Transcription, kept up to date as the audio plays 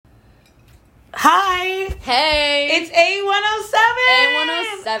Hi. Hey. It's a107.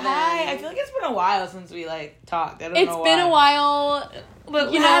 A107. Hi. I feel like it's been a while since we talked. I don't know why. It's been a while.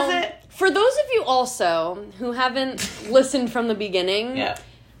 But has it? For those of you also who haven't listened from the beginning,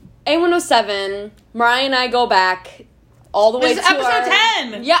 A107, Mariah and I go back all the way to episode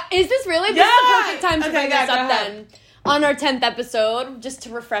 10. Yeah, is this really? Yeah. This is the perfect time to bring this up ahead. then. On our 10th episode, just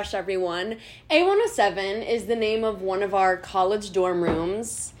to refresh everyone, A107 is the name of one of our college dorm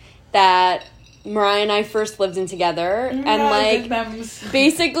rooms that Mariah and I first lived in together. And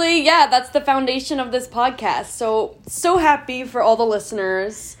basically, that's the foundation of this podcast. So happy for all the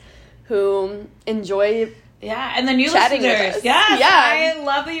listeners who enjoy and the new chatting listeners. with us. Yes, Yeah. I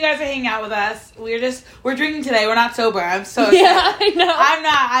love that you guys are hanging out with us. We're drinking today. We're not sober. I'm so excited. Yeah, I know. I'm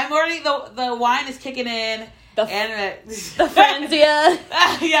not. I'm already, the wine is kicking in. The Franzia.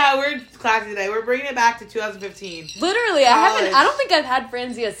 We're classy today. We're bringing it back to 2015. Literally, College. I don't think I've had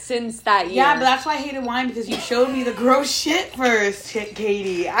Franzia since that year. Yeah, but that's why I hated wine, because you showed me the gross shit first,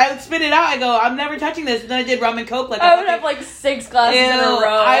 Katie. I would spit it out. I go, I'm never touching this. And then I did rum and coke. I would have 6 glasses in a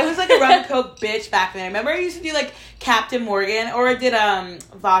row. I was like a rum and coke bitch back then. Remember I used to do Captain Morgan, or I did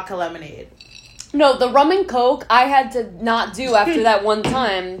vodka lemonade. No, the rum and coke I had to not do after that one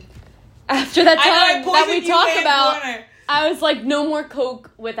time. After that time that we talked about, I was like, no more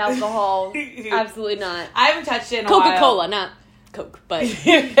Coke with alcohol. Absolutely not. I haven't touched it in a while. Coca-Cola, not Coke, but...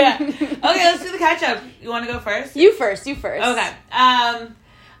 Okay, let's do the catch-up. You want to go first? You first. Okay. I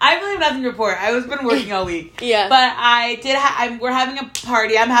really have nothing to report. I've been working all week. Yeah. But we're having a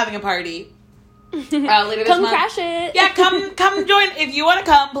party. I'm having a party. Later this come month. crash it. Yeah, come join. If you want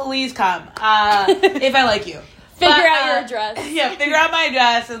to come, please come. If I like you. Figure out your address. Yeah, figure out my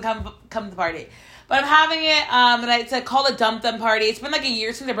address and come to the party. But I'm having it, and it's called a dump them party. It's been a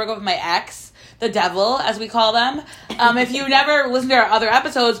year since I broke up with my ex, the devil, as we call them. If you never listened to our other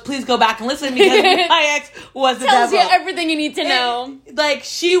episodes, please go back and listen, because my ex was the devil. Tells you everything you need to know.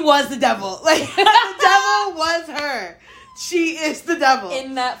 She was the devil. The devil was her. She is the devil.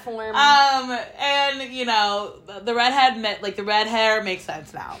 In that form. And, the redhead, the red hair makes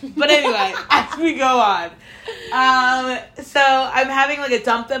sense now. But anyway, as we go on. So I'm having, a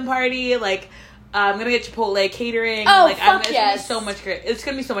dump them party. I'm going to get Chipotle catering. Oh, it's yes. Gonna be so much great. It's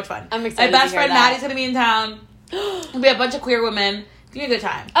going to be so much fun. I'm excited My best to hear friend that. Maddie's going to be in town. There'll be a bunch of queer women. It's going to be a good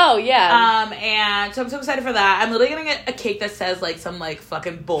time. Oh, yeah. And so I'm so excited for that. I'm literally gonna get a cake that says, some,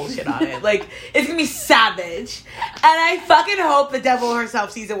 fucking bullshit on it. It's gonna be savage. And I fucking hope the devil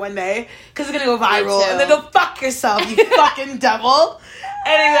herself sees it one day, because it's gonna go viral. And then go, fuck yourself, you fucking devil.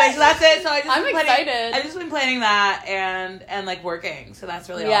 Anyway, so that's it. So I'm excited. I've just been planning that and working. So that's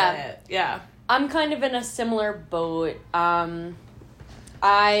really all it. Yeah. I'm kind of in a similar boat. I've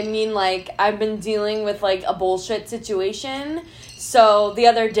been dealing with, a bullshit situation. So the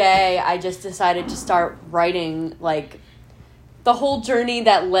other day, I just decided to start writing, the whole journey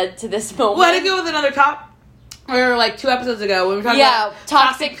that led to this moment. Well, I had to go with another or 2 episodes ago, when we were talking about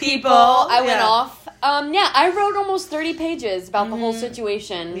toxic people. I went off. I wrote almost 30 pages about the whole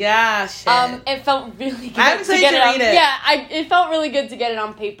situation. Yeah, shit. It felt really good I'm excited to read it. Yeah, it felt really good to get it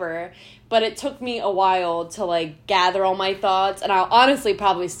on paper. But it took me a while to, gather all my thoughts. And I'll honestly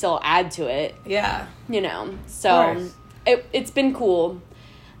probably still add to it. Yeah. So it's been cool.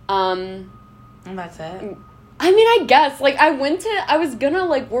 And that's it. I guess. I was gonna,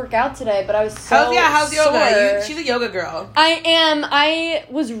 work out today, but I was so how's yoga? sore. She's a yoga girl. I am. I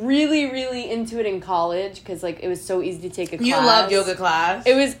was really, really into it in college, because, it was so easy to take a class. You love yoga class.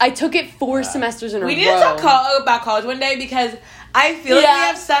 I took it 4 semesters in a row. We need to talk about college one day, because I feel like we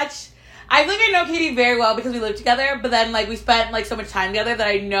have such... I feel like I know Katie very well because we lived together, but then, we spent, so much time together that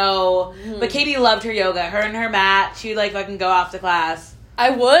I know... Mm-hmm. But Katie loved her yoga. Her and her mat, she would, fucking go off to class.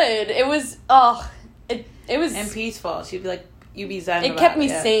 I would. It was... It was... And peaceful. She'd be like, you be zen It kept me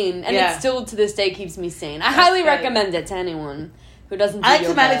sane, and it still, to this day, keeps me sane. I highly recommend it to anyone who doesn't do yoga. I like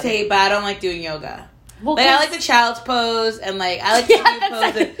to meditate, but I don't like doing yoga. Well, I like the child's pose, and, I like the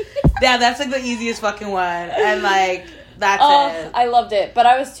pose. That's, the easiest fucking one. And, that's it. I loved it, but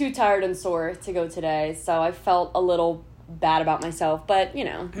I was too tired and sore to go today, so I felt a little bad about myself, but,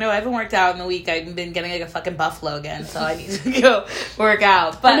 No, I haven't worked out in a week. I've been getting, a fucking buffalo again, so I need to go work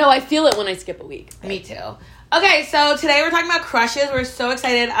out. But no, I feel it when I skip a week. Me too. Okay, so today we're talking about crushes. We're so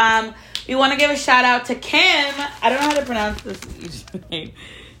excited. We want to give a shout out to Kim. I don't know how to pronounce this name.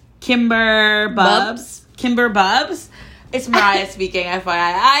 Kimber Bubs. Kimber Bubs. It's Mariah speaking, FYI.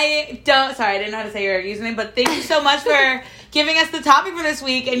 I didn't know how to say your username, but thank you so much for giving us the topic for this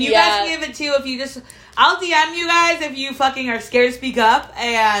week. And you guys can give it too if you just I'll DM you guys if you fucking are scared to speak up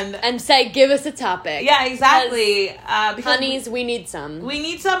and say, give us a topic. Yeah, exactly. Because honeys, we need some. We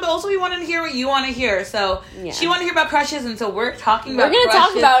need some, but also we want to hear what you want to hear. So she want to hear about crushes, and so we're talking about crushes. We're gonna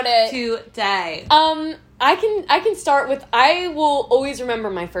talk about it today. I can start with, I will always remember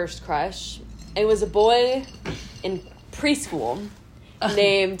my first crush. It was a boy in preschool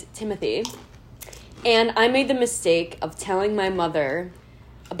named Timothy, and I made the mistake of telling my mother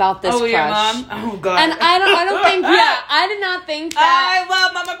about this crush. Your mom? Oh, God. And I don't think, I did not think that. I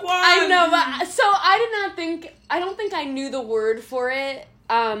love Mama Kwan. I know, but, so I don't think I knew the word for it.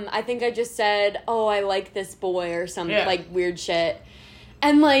 I think I just said, oh, I like this boy or some, like, weird shit.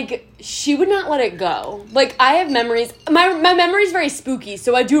 And, like, she would not let it go. Like, I have memories. My memory's very spooky,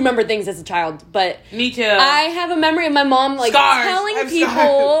 so I do remember things as a child, but... Me too. I have a memory of my mom, like, telling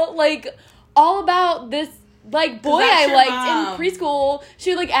people, like, all about this, like, boy I liked in preschool.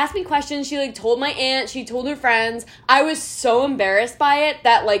 She would, like, ask me questions. She, like, told my aunt. She told her friends. I was so embarrassed by it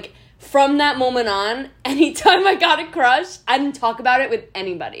that, like, from that moment on, anytime I got a crush, I didn't talk about it with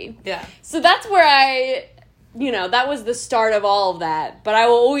anybody. Yeah. So that's where that was the start of all of that. But I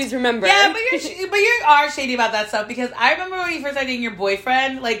will always remember. Yeah, but you are shady about that stuff, because I remember when you first started dating your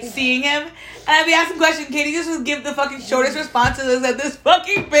boyfriend, like, seeing him, and I'd be asking questions, Katie just would give the fucking shortest responses that this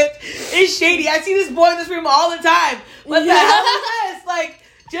fucking bitch is shady. I see this boy in this room all the time. What the hell is this? Like,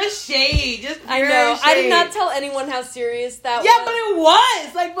 just shade. Just I know. Shade. I did not tell anyone how serious that was. Yeah, but it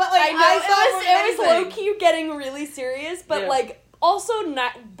was. Like, but like, I saw it was low-key getting really serious, but like, also,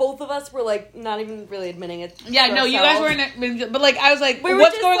 both of us were, like, not even really admitting it. Yeah, no, you guys weren't. But, like, I was like,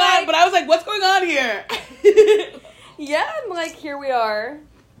 what's going on? But I was like, what's going on here? Yeah, I'm like, here we are.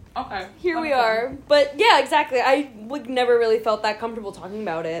 Okay. Here we are. But, yeah, exactly. I, like, never really felt that comfortable talking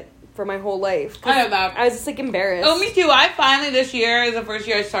about it for my whole life. I know that. I was just, like, embarrassed. Oh, me too. I finally, this year, is the first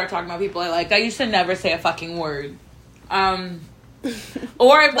year I started talking about people I liked. I used to never say a fucking word.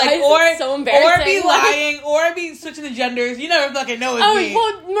 Or like, or so embarrassing? Or be lying, or be switching the genders. You never fucking know it's me.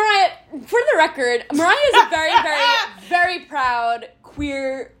 Well, Mariah, for the record, Mariah is a very, very, very proud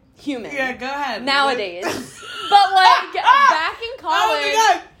queer human. Yeah, go ahead. Nowadays. But, like, back in college... Oh,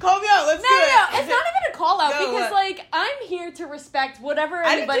 my God. Call me out. Let's do it. No, it's not even a call out, because, like, I'm here to respect whatever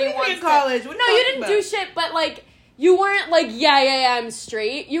anybody wants. I didn't do anything in college. No, you didn't do shit, but, like... You weren't like, yeah, I'm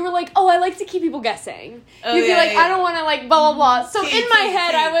straight. You were like, oh, I like to keep people guessing. You'd be like, I don't want to, like, blah, blah, blah. So in my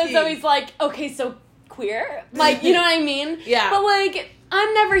head, I was always like, okay, so queer? Like, you know what I mean? Yeah. But, like,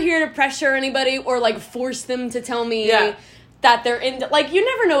 I'm never here to pressure anybody or, like, force them to tell me that they're into... Like, you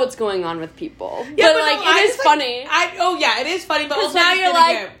never know what's going on with people. Yeah, but like, no, it is funny. It is funny, but also... now you're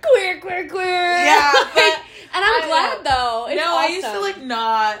like, queer. Yeah, but... And I'm glad, though. It's awesome. I used to, like,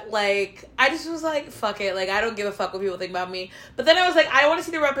 not, like... I just was like, fuck it. Like, I don't give a fuck what people think about me. But then I was like, I want to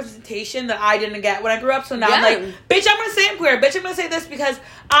see the representation that I didn't get when I grew up. So now I'm like, bitch, I'm going to say I'm queer. Bitch, I'm going to say this because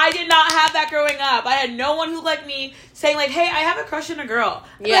I did not have that growing up. I had no one who liked me saying, like, hey, I have a crush on a girl.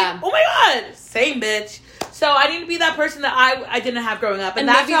 Yeah. Like, oh, my God. Same, bitch. So I need to be that person that I didn't have growing up. And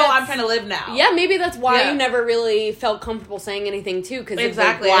that's how I'm trying to live now. Yeah, maybe that's why you never really felt comfortable saying anything, too. Because of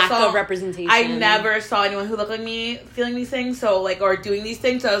the lack of representation. I never saw anyone who looked like me feeling these things. So, like, or doing these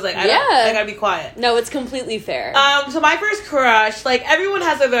things. So I was like, I gotta be quiet. No, it's completely fair. So my first crush, like, everyone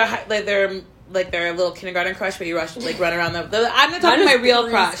has their little kindergarten crush where you run around them. I'm gonna talk about my real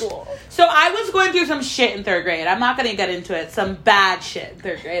crush. So I was going through some shit in third grade. I'm not gonna get into it. Some bad shit in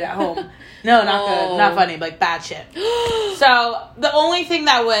third grade at home. No, not good. Not funny, but like bad shit. So the only thing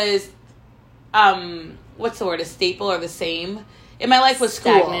that was, what's the word? A staple or the same in my life was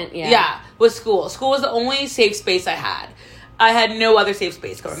school. Stagnant, yeah, was school. School was the only safe space I had. I had no other safe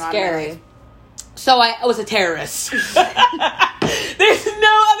space going on. Scary. So I was a terrorist. There's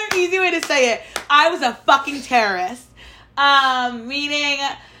no other easy way to say it. I was a fucking terrorist. Meaning,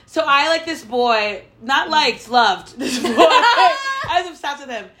 so I liked this boy, loved this boy. I was obsessed with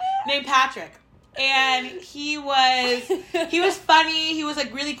him, named Patrick. And he was funny. He was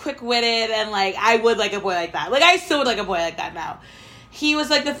like really quick-witted, and like I would like a boy like that. Like I still would like a boy like that now. He was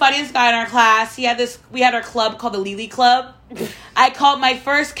like the funniest guy in our class. We had our club called the Lily Club. My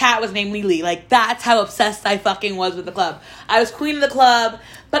first cat was named Lily. Like, that's how obsessed I fucking was with the club. I was queen of the club.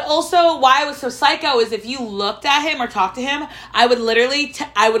 But also, why I was so psycho is if you looked at him or talked to him, I would literally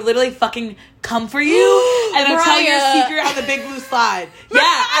fucking come for you and I'd tell you a secret on the big blue slide.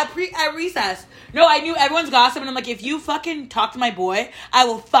 Yeah, at recess. No, I knew everyone's gossip, and I'm like, if you fucking talk to my boy, I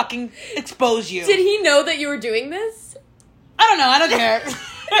will fucking expose you. Did he know that you were doing this? I don't know. I don't care.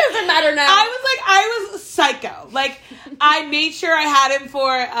 It doesn't matter now. I was psycho. Like, I made sure I had him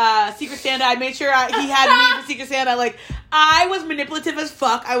for Secret Santa. I made sure he had me for Secret Santa. Like, I was manipulative as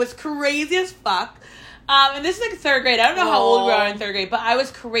fuck. I was crazy as fuck. And this is like third grade. I don't know how old we are in third grade, but I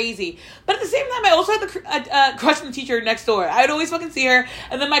was crazy. But at the same time, I also had the crush on the teacher next door. I would always fucking see her,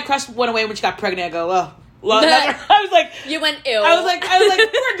 and then my crush went away when she got pregnant. I go, oh, well, never. I was like, you went ill. I was like,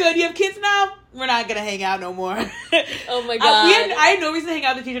 we're good. You have kids now. We're not gonna hang out no more. Oh my god. I had no reason to hang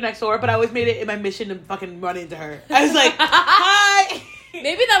out with the teacher next door, but I always made it in my mission to fucking run into her. I was like, hi.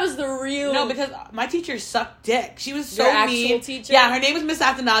 Maybe that was the real... No, because my teacher sucked dick. She was so Your mean. actual teacher? Yeah, her name was Miss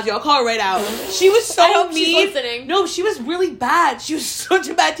Athanasio. I'll call her right out. She was so I hope mean. She's listening. No, she was really bad. She was such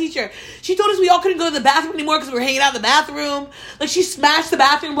a bad teacher. She told us we all couldn't go to the bathroom anymore because we were hanging out in the bathroom. Like, she smashed the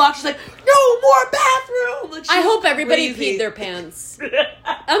bathroom block. She's like, no more bathroom. Like, I hope everybody peed their pants.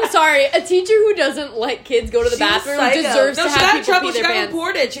 I'm sorry. A teacher who doesn't let kids go to the bathroom deserves to have people pee their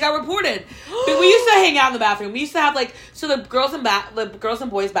pants. She got reported. But we used to hang out in the bathroom. We used to have, like, so the girls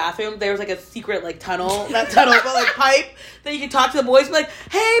and boys bathroom, there was like a secret like tunnel, not tunnel, but like pipe that you could talk to the boys, and be like,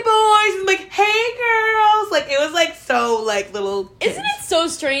 hey boys, and like, hey girls. Like, it was like so like little kids. Isn't it so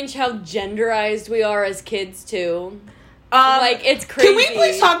strange how genderized we are as kids too? Like, it's crazy. Can we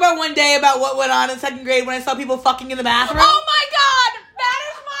please talk about one day about what went on in second grade when I saw people fucking in the bathroom? Oh my god! That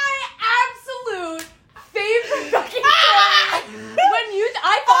is my absolute favorite fucking story.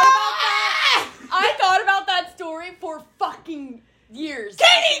 I thought about that story for fucking years.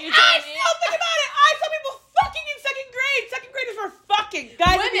 Katie, I still think about it. I saw people fucking in second grade. Second graders were fucking.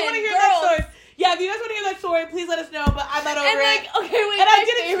 Guys, if you want to hear that story, yeah, if you guys want to hear that story, please let us know. But I'm not over it. Okay, wait. And I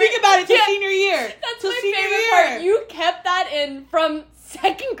didn't speak about it till senior year. That's my favorite part. You kept that in from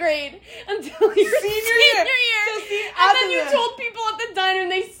second grade until your senior year. And then you told people at the diner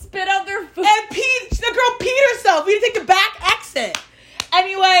and they spit out their food. And the girl peed herself. We had to take the back exit.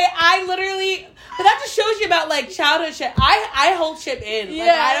 Anyway, I literally... But that just shows you about, like, childhood shit. I hold shit in. Yeah.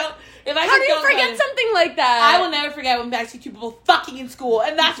 Like, I don't... How do you forget something like that? I will never forget when I see two people fucking in school.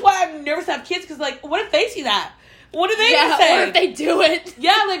 And that's why I'm nervous to have kids. Because, like, what if they see that? What do they say? Or if they do it.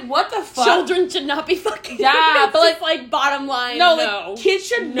 Yeah, like, what the fuck? Children should not be fucking. Yeah, but, like, bottom line, no. Like, kids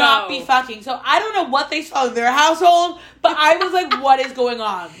should not be fucking. So, I don't know what they saw in their household. But I was like, what is going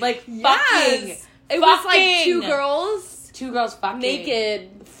on? Like, fucking. It was, like, two girls fucking. naked.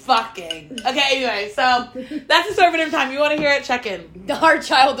 Fucking. Okay, anyway, so that's the story of another time. You want to hear it? Check in. Our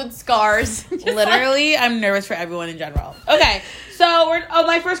childhood scars. Literally, I'm nervous for everyone in general. Okay, so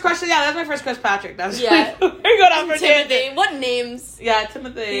my first question. Yeah, that's my first question, Patrick. We're going on for Timothy. What names? Yeah,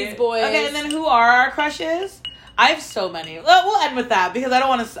 Timothy. These boys. Okay, and then who are our crushes? I have so many. Well, we'll end with that because I don't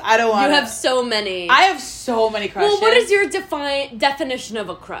want to. You have so many. I have so many crushes. Well, what is your definition of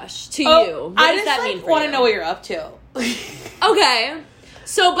a crush to you? What does that mean for you? I just want to know what you're up to. Okay.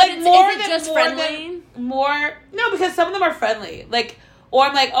 So, but like, is it just friendly? No, because some of them are friendly. Like, or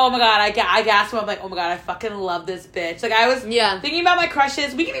I'm like, oh my god, I gasped. I'm like, oh my god, I fucking love this bitch. Like, I was thinking about my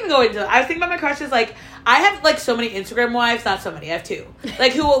crushes. We can even go into it. I was thinking about my crushes. Like, I have, like, so many Instagram wives. Not so many. I have two.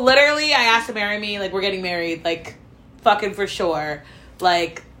 Like, who will literally, I asked to marry me. Like, we're getting married. Like, fucking for sure.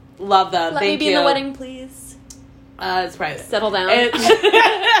 Like, love them. Let me be in the wedding, please. It's private. Settle down.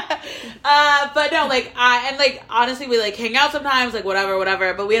 But no, like, honestly, we, like, hang out sometimes, like,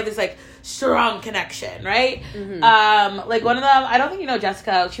 whatever, but we have this, like, strong connection, right? Mm-hmm. Like, one of them, I don't think you know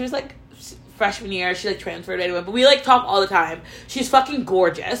Jessica, she was, like, freshman year, she, like, transferred anyway, but we, like, talk all the time. She's fucking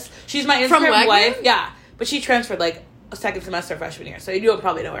gorgeous. She's my Instagram wife. Yeah, but she transferred, like, a second semester freshman year, so you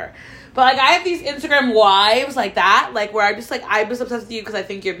probably know her. But, like, I have these Instagram wives like that, like, where I'm just obsessed with you because I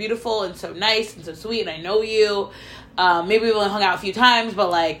think you're beautiful and so nice and so sweet and I know you. Maybe we've only hung out a few times, but,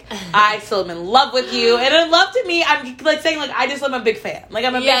 like, I still am in love with you. And in love to me, I'm, like, saying, like, I'm a big fan. Like,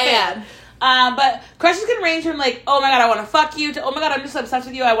 I'm a big fan. But crushes can range from, like, oh my god, I want to fuck you, to, oh my god, I'm just obsessed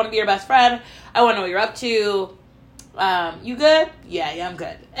with you, I want to be your best friend, I want to know what you're up to. You good? Yeah, I'm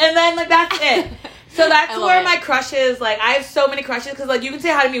good. And then, like, that's it. So that's where my crushes, like, I have so many crushes, because, like, you can say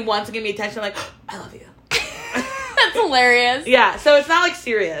hi to me once and give me attention, I'm like, oh, I love you. That's hilarious. Yeah, so it's not, like,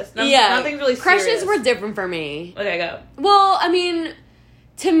 serious. Nothing's really serious. Crushes were different for me. Okay, go. Well, I mean,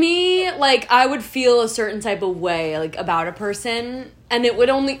 to me, like, I would feel a certain type of way, like, about a person, and it would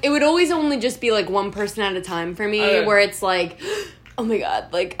always only just be, like, one person at a time for me, where it's, like, oh my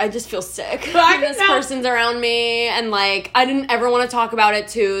god, like, I just feel sick when this person's around me, and, like, I didn't ever want to talk about it,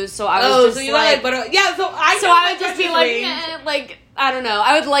 too, so I was just, like... I would just be, like, I don't know.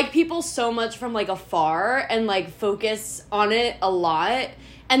 I would like people so much from, like, afar and, like, focus on it a lot,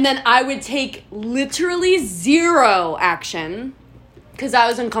 and then I would take literally zero action because I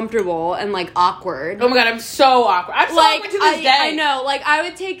was uncomfortable and, like, awkward. Oh my god, I'm so awkward. I'm so awkward to this day. I know. Like, I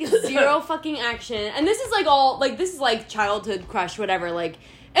would take zero fucking action. And this is, like, all, like, this is, like, childhood crush, whatever. Like,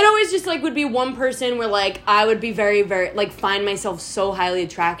 it always just, like, would be one person where, like, I would be very, very, like, find myself so highly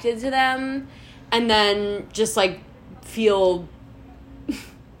attracted to them. and then just, like, feel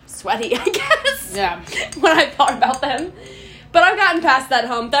sweaty, I guess. Yeah. When I thought about them. But I've gotten past that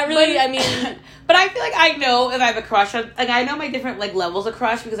hump. That really, I mean... But I feel like I know if I have a crush on... Like, I know my different, like, levels of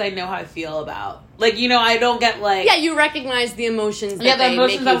crush because I know how I feel about... Like, you know, I don't get, like... Yeah, you recognize the emotions that the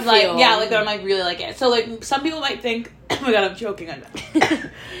emotions make you of, like... feel. Yeah, like, that I'm, like, really like it. So, like, some people might think... Oh, my God, I'm choking on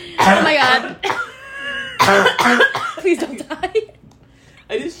that. Oh, my God. Please don't die.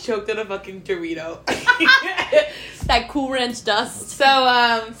 I just choked on a fucking Dorito. That Cool Ranch dust.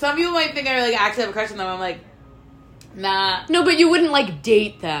 So, some people might think I, like, actually have a crush on them. I'm like... Nah. No, but you wouldn't, like,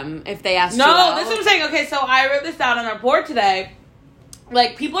 date them if they asked you out. No, this is what I'm saying. Okay, so I wrote this down on our board today.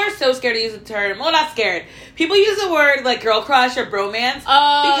 Like, people are so scared to use the term. Well, not scared. People use the word, like, girl crush or bromance.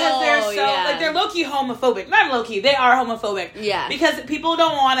 Oh, because they're so, yeah. like, they're low-key homophobic. Not low-key, they are homophobic. Yeah. Because people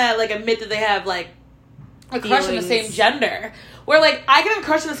don't want to, like, admit that they have, like, a crush on the Feelings. same gender. Where, like, I can have a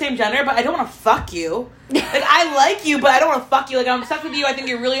crush on the same gender, but I don't want to fuck you. Like, I like you, but I don't want to fuck you. Like, I'm obsessed with you. I think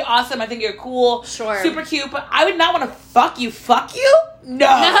you're really awesome. I think you're cool. Sure. Super cute. But I would not want to fuck you. Fuck you? No.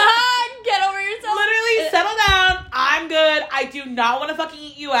 Get over yourself. Literally, settle down. I'm good. I do not want to fucking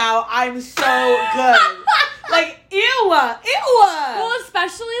eat you out. I'm so good. Like, ew. Well,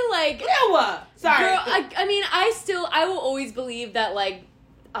 especially, like... Ew. Sorry. Girl, I mean, I will always believe that, like,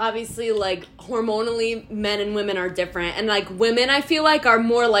 obviously, like, hormonally, men and women are different. And, like, women, I feel like, are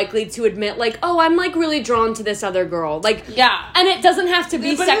more likely to admit, like, oh, I'm, like, really drawn to this other girl. Like, yeah. And it doesn't have to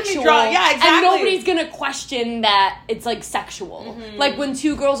be But it doesn't be sexual. drawn. Yeah, exactly. And nobody's gonna question that it's, like, sexual. Mm-hmm. Like, when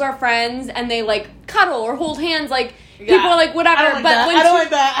two girls are friends and they, like, cuddle or hold hands, like, Yeah. people are like, whatever. I don't like but that. when I don't like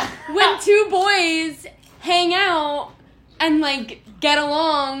that. when two boys hang out and, like, get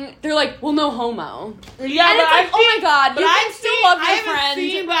along, they're like, well, no homo. Yeah, And but it's like, I've oh my God, you can still love I your haven't friend.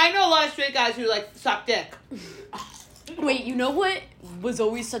 seen, but I know a lot of straight guys who, like, suck dick. Wait, you know what was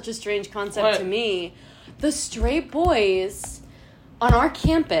always such a strange concept What? to me? The straight boys on our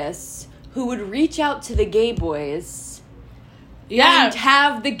campus who would reach out to the gay boys Yeah. and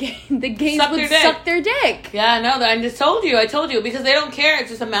have the gays Suck would their dick. suck their dick. Yeah, no, I just told you. I told you. Because they don't care. It's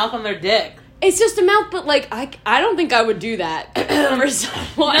just a mouth on their dick. It's just a mouth, but, like, I don't think I would do that for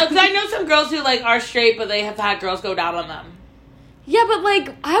someone. No, because I know some girls who, like, are straight, but they have had girls go down on them. Yeah, but,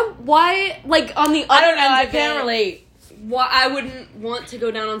 like, why, like, on the other I don't know. end I of can't it, relate. why I wouldn't want to go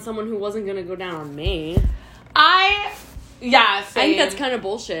down on someone who wasn't going to go down on me. Yeah, same. I think that's kind of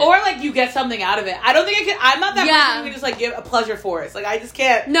bullshit. Or, like, you get something out of it. I don't think I can. I'm not that Yeah. person who can just, like, give a pleasure for it. Like, I just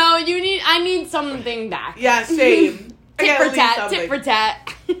can't. No, I need something back. Yeah, same. I Tit gotta for leave tat, something. tit for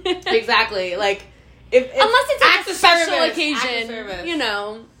tat. Exactly. Like, if Unless it's like act a of special service, act of occasion, service. you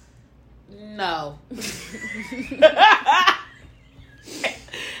know. No.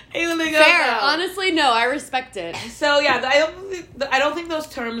 Fair. Fair. Honestly, no, I respect it. So yeah, I don't think those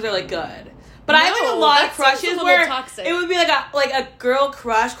terms are like good. But I have like a No, lot that of sounds a crushes little where toxic. it would be like a girl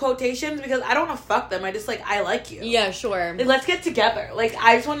crush quotations because I don't want to fuck them. I just like I like you. Yeah, sure. Like, let's get together. Like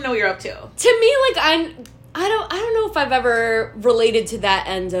I just want to know what you're up to. To me, like I don't know if I've ever related to that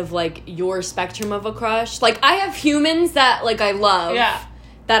end of like your spectrum of a crush. Like I have humans that like I love. Yeah.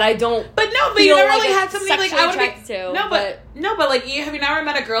 That I don't. But no, but feel you never like really I'm had something like sexually I would attracted be. to, No, but like have you never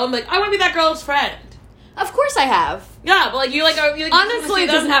met a girl and be like I want to be that girl's friend? Of course I have. Yeah, but like you like are you like Honestly, you it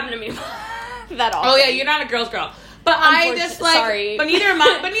them? doesn't happen to me that often. Oh yeah, you're not a girl's girl. But I just like, sorry. but neither am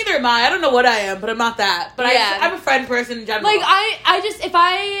I. I don't know what I am, but I'm not that. But Yeah. I'm a friend person in general. Like I just if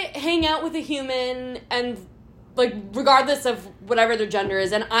I hang out with a human and like regardless of whatever their gender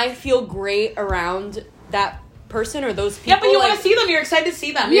is, and I feel great around that person or those people. Yeah, but you like, want to see them. You're excited to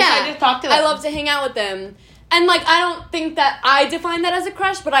see them. You're excited to talk to them. I love to hang out with them. And like I don't think that I define that as a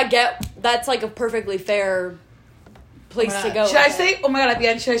crush, but I get that's like a perfectly fair place to go. Should I say? Oh my god! At the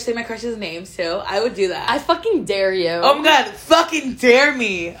end, should I say my crush's names too? I would do that. I fucking dare you. Oh my god! Fucking dare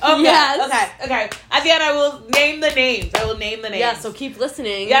me! Oh my Yes. god. Okay. At the end, I will name the names. Yeah, so keep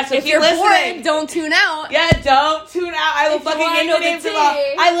listening. Yeah, so if keep you're listening. bored, don't tune out. Yeah, don't tune out. I will If you fucking wanna name know the the names of tea. all.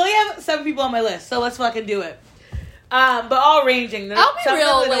 I literally have 7 people on my list, so let's fucking do it. But all ranging. I'll be Some real,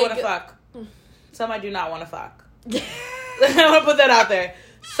 I don't like- want to fuck. Some I do not want to fuck. I want to put that out there.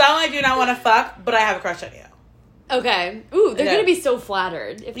 Some I do not want to fuck, but I have a crush on you. Okay. Ooh, they're Okay. gonna be so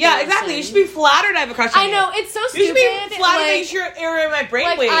flattered. If Yeah, they exactly. You listen. should be flattered I have a crush on I you. know, it's so You stupid. should be flattered like, that you're area my brain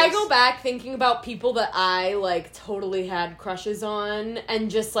like waves. I go back thinking about people that I like totally had crushes on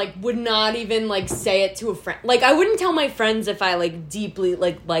and just like would not even like say it to a friend. Like I wouldn't tell my friends if I like deeply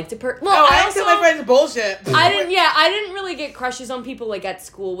like liked a person. Well, I don't tell my friends bullshit. I didn't really get crushes on people like at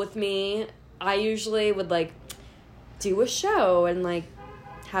school with me. I usually would like do a show and like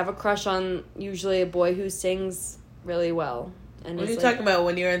have a crush on usually a boy who sings really well. And what are you talking about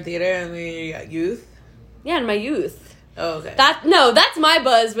when you were in theater and your youth? Yeah, in my youth. Oh, okay. That's my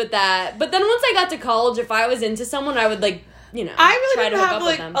buzz with that. But then once I got to college, if I was into someone, I would, like, you know, I really try didn't to hook have, up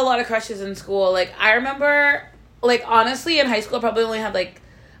like, with them. a lot of crushes in school. Like, I remember, like, honestly, in high school, I probably only had, like,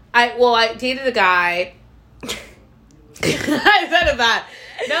 I dated a guy. I said it bad.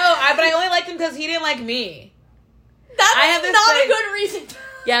 No, but I only liked him because he didn't like me. That's not a good reason.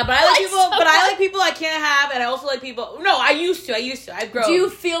 Yeah, but I like people. But I like people I can't have, and I also like people. No, I used to. I've grown. Do you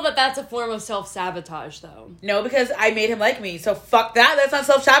feel that that's a form of self-sabotage, though? No, because I made him like me. So fuck that. That's not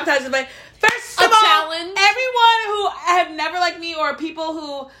self-sabotage. It's like, first of all, challenge. Everyone who have never liked me or people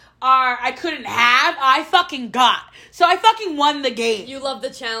who I couldn't have, I fucking got. So I fucking won the game. You love the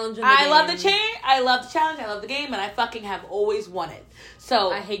challenge. I love the challenge. I love the game, and I fucking have always won it.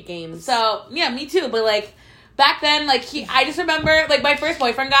 So I hate games. So yeah, me too. But like back then, like I just remember like my first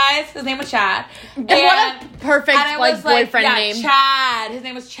boyfriend, guys. His name was Chad. What a perfect boyfriend name. Chad. His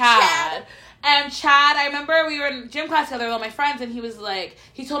name was Chad. And Chad, I remember we were in gym class together with all my friends, and he was like,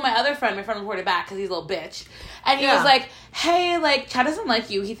 he told my other friend, reported back because he's a little bitch, and he was like, hey, like Chad doesn't like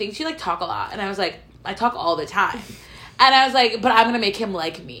you. He thinks you like talk a lot, and I was like, I talk all the time. And I was like, but I'm going to make him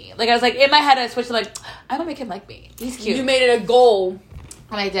like me. Like, I was like, in my head, I switched to like, I'm going to make him like me. He's cute. You made it a goal.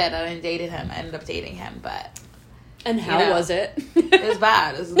 And I did. And I dated him. I ended up dating him, but... And how was it? It was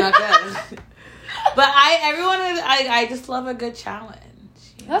bad. It was not good. But I just love a good challenge.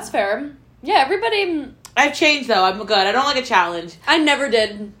 That's fair. Yeah, everybody... I've changed, though. I'm good. I don't like a challenge. I never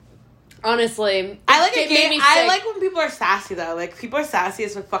did. Honestly. I like a game. I like when people are sassy, though. Like, people are sassy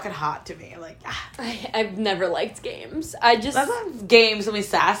is fucking hot to me. I'm like, I've never liked games. That's not games when we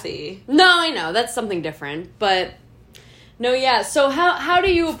sassy. No, I know. That's something different. But, no, yeah. So, how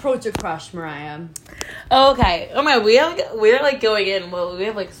do you approach a crush, Mariah? Okay. Oh, my, we're, like, going in. Well, we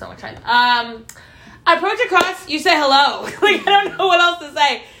have, like, so much time. Approach a crush, you say hello. Like, I don't know what else to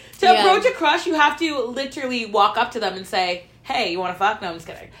say. To approach a crush, you have to literally walk up to them and say, hey, you want to fuck? No, I'm just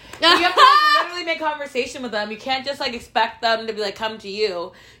kidding. You have to like, literally make conversation with them. You can't just like expect them to be like, come to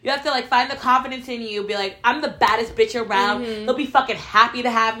you. You have to like find the confidence in you. Be like, I'm the baddest bitch around. Mm-hmm. They'll be fucking happy to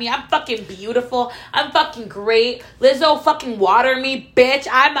have me. I'm fucking beautiful. I'm fucking great. Lizzo fucking water me, bitch.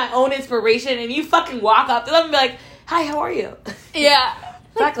 I'm my own inspiration. And you fucking walk up to them and be like, hi, how are you? Yeah.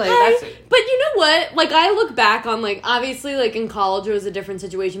 Exactly. But you know what? Like, I look back on, like, obviously, like, in college it was a different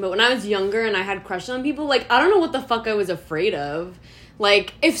situation, but when I was younger and I had crushes on people, like, I don't know what the fuck I was afraid of.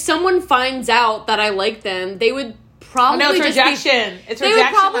 Like, if someone finds out that I like them, they would probably it's rejection. They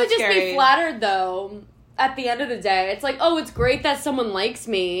would probably just be flattered, though, at the end of the day. It's like, oh, it's great that someone likes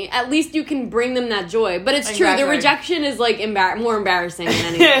me. At least you can bring them that joy. But it's true. The rejection is, like, more embarrassing than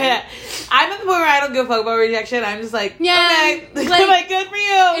anything. Yeah. I'm at the point where I don't give a fuck about rejection. I'm just like, okay, like, good for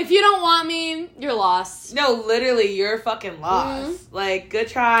you. If you don't want me, you're lost. No, literally, you're fucking lost. Mm-hmm. Like, good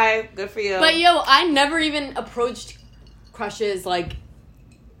try. Good for you. But, I never even approached crushes, like,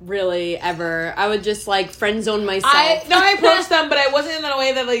 really, ever. I would just, like, friend zone myself. I approached them, but I wasn't in a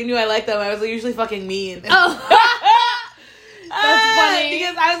way that, like, knew I liked them. I was like, usually fucking mean. Oh. That's funny.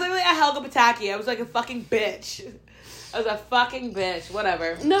 Because I was literally a Helga Pataki. I was like a fucking bitch. I was a fucking bitch.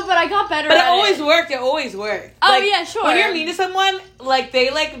 Whatever. No, but I got better at it. But it always worked. It always worked. Oh, like, yeah, sure. When you're mean to someone, like,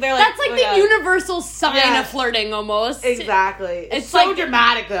 they're like... That's like the universal sign of flirting, almost. Exactly. It's so like,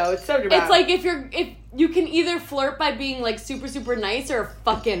 dramatic, though. It's so dramatic. It's like if you can either flirt by being, like, super, super nice or a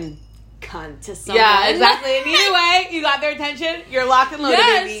fucking cunt to someone. Yeah, exactly. And either way, you got their attention. You're locked and loaded,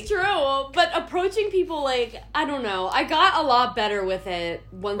 baby. It's true. But approaching people, like, I don't know. I got a lot better with it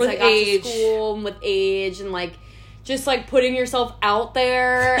once I got to school and with age and, like, just, like, putting yourself out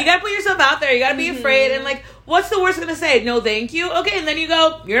there. You gotta put yourself out there. You gotta be afraid. And, like, what's the worst gonna say? No, thank you? Okay, and then you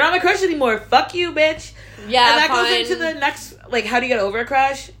go, you're not my crush anymore. Fuck you, bitch. Yeah, and that goes into the next, like, how do you get over a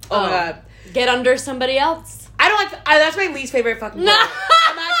crush? Oh my God. Get under somebody else. I don't like... that's my least favorite fucking No.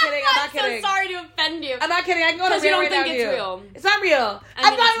 I'm not kidding. I'm so sorry to offend you. I'm not kidding. I can go on a rant right now. Because you don't think it's real. It's not real.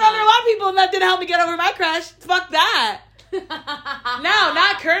 I've gotten under a lot of people and that didn't help me get over my crush. Fuck that. No,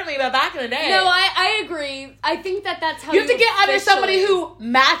 not currently, but back in the day. No, I agree. I think that's how you have to get under somebody who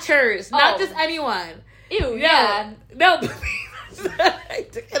matters, not just anyone. Ew, yeah. No. I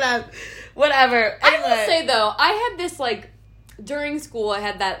took it out. Whatever. Anyway. I will say, though, I had this, like, during school, I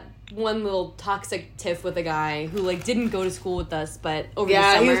had that one little toxic tiff with a guy who, like, didn't go to school with us, but over the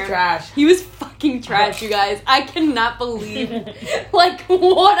summer. Yeah, he was trash. He was fucking trash, you guys. I cannot believe, like,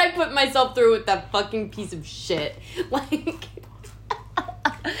 what I put myself through with that fucking piece of shit. Like,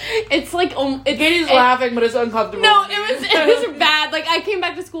 it's like... Katie's laughing, but it's uncomfortable. No, it was bad. Like, I came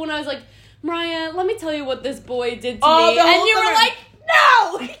back to school and I was like, Mariah, let me tell you what this boy did to me. And you were like,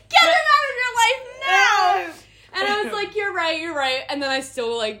 no! Get him out of your life now! And I was like, you're right. and then I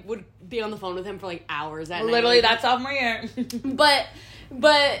still, like, would be on the phone with him for, like, hours at night. Literally, that's sophomore year. But,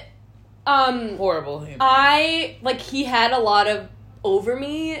 horrible human. He had a lot over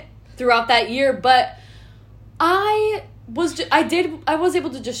me throughout that year, but I was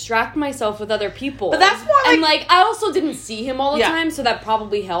able to distract myself with other people. But that's more and I also didn't see him all the Yeah. time, so that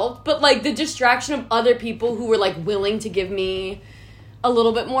probably helped. But the distraction of other people who were willing to give me a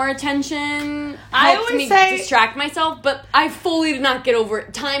little bit more attention helped me distract myself. But I fully did not get over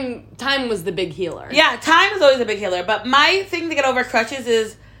it. Time was the big healer. Yeah, time is always a big healer. But my thing to get over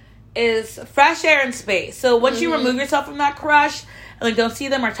crushes is fresh air and space. So once you remove yourself from that crush and don't see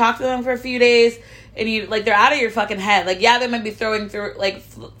them or talk to them for a few days, and you they're out of your fucking head. They might be throwing through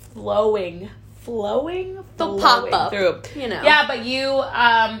flowing. They'll pop up through. Yeah, but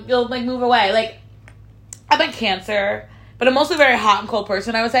you'll move away. I'm a Cancer, but I'm also a very hot and cold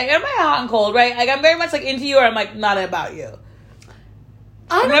person. I would say, am I hot and cold? Right? I'm very much into you, or I'm not about you.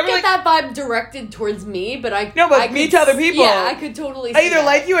 I don't get that vibe directed towards me, but I me to other people. Yeah, I could totally. I either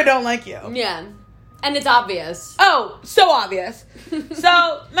like you or don't like you. Yeah. And it's obvious. Oh, so obvious.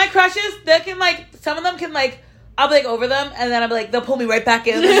 So, my crushes, they can, some of them can, I'll be, over them, and then I'll be, they'll pull me right back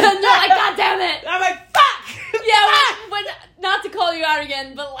in. No, God damn it. I'm fuck! Yeah, when, not to call you out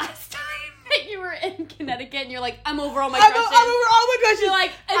again, but last time that you were in Connecticut, and you're I'm over all my crushes. I'm over all my crushes. You're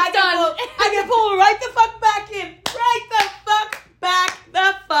it's done. I get pulled right the fuck back in. Right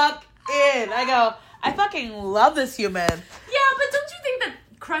the fuck in. I go, I fucking love this human. Yeah, but don't you think that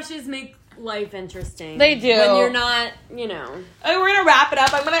crushes make life interesting? They do. When you're not, Okay, we're gonna wrap it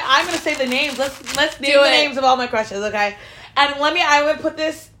up. I'm gonna say the names. Let's name the names of all my crushes, okay? And I'm gonna put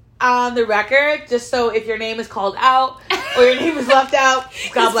this on the record, just so if your name is called out or your name is left out,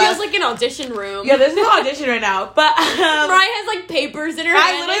 God bless. This feels like an audition room. Yeah, this is an audition right now. But Mariah has papers in her hand.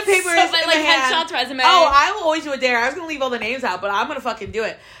 I literally have papers in my hand. Headshots, resume. Oh, I will always do a dare. I was gonna leave all the names out, but I'm gonna fucking do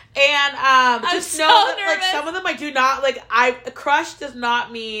it. And just know that some of them I do not a crush does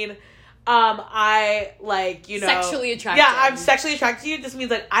not mean I sexually attracted. Yeah, I'm sexually attracted to you. This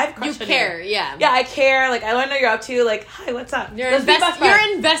means I have a crush on you. You care, yeah. Yeah, I care. I want to know you're up to. Hi, what's up? You're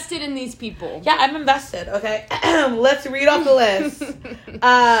invested in these people. Yeah, I'm invested. Okay, let's read off the list.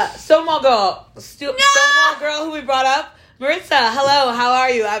 Stonewall girl, Stonewall girl who we brought up. Maritza, hello, how are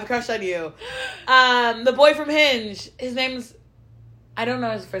you? I have a crush on you. The boy from Hinge. His name's, I don't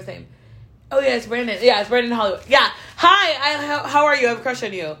know his first name. Oh, yeah, it's Brandon. Yeah, it's Brandon Hollywood. Yeah. Hi, how are you? I have a crush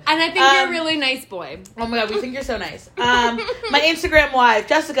on you. And I think you're a really nice boy. Oh, my God, we think you're so nice. My Instagram wife,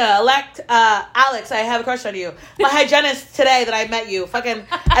 Jessica, Alex, I have a crush on you. My hygienist today that I met you. Fucking,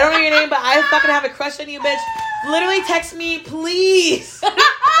 I don't know your name, but I fucking have a crush on you, bitch. Literally text me, please.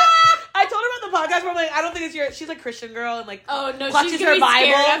 I told her about the podcast where I don't think it's your... She's a Christian girl and oh no, clutches she's gonna her be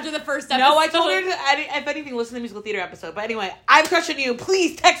Bible. scared after the first episode. No, I told her to, if anything, listen to the musical theater episode. But anyway, I'm crushing you.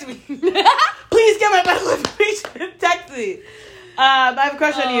 Please text me. Please get my medical information and text me. I have a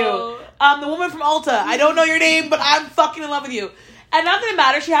crush on you. The woman from Ulta. I don't know your name, but I'm fucking in love with you. And not that it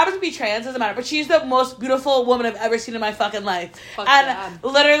matters. She happens to be trans. Doesn't matter. But she's the most beautiful woman I've ever seen in my fucking life.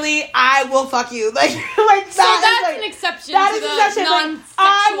 Literally, I will fuck you. So that's an exception. That to is the an exception. non-sexual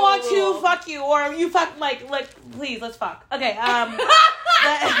I want rule. to fuck you, or you fuck please, let's fuck. Okay. And then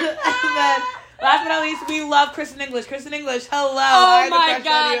last but not least, we love Kristen English. Kristen English, hello. Oh my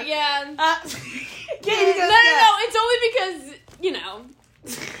God, yeah. Katie goes, no. It's only because the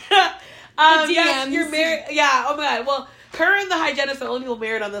DMs. Yes, you're married. Yeah. Oh my God. Well. Her and the hygienist are the only people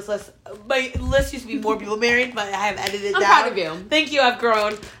married on this list. My list used to be more people married, but I have edited it down. I'm proud of you. Thank you, I've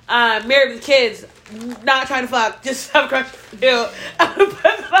grown. Married with kids, not trying to fuck, just have a crush on you. I'm going to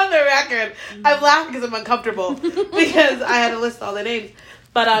put it on the record. I'm laughing because I'm uncomfortable because I had to list all the names.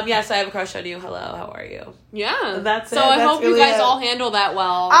 But yes, I have a crush on you. Hello, how are you? Yeah. That's it. So I hope you guys all handle that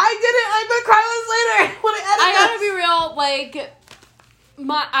well. I didn't. I'm going to cry later when I edit I gotta be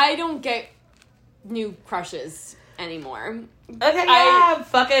real, I don't get new crushes anymore. Okay, yeah,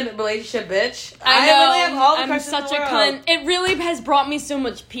 fucking relationship bitch. I know. Really have all the I'm crushes such in the a world. cunt. It really has brought me so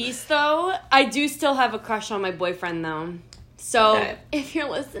much peace, though. I do still have a crush on my boyfriend, though. So, if you're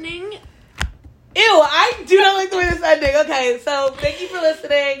listening... Ew, I do not like the way this is ending. Okay, so thank you for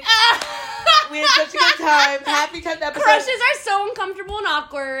listening. We had such a good time. Happy 10th episode. Crushes are so uncomfortable and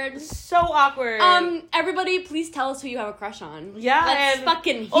awkward. So awkward. Everybody, please tell us who you have a crush on. Yeah, let's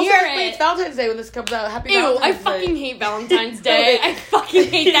fucking hear also, it. It's Valentine's Day when this comes out. Happy Valentine's Day. I fucking hate Valentine's Day. I fucking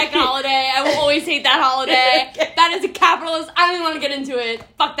hate that holiday. I will always hate that holiday. That is a capitalist. I don't even want to get into it.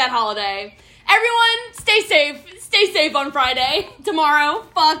 Fuck that holiday. Everyone, stay safe. Stay safe on Friday. Tomorrow.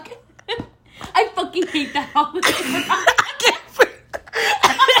 Fuck. I fucking hate that holiday.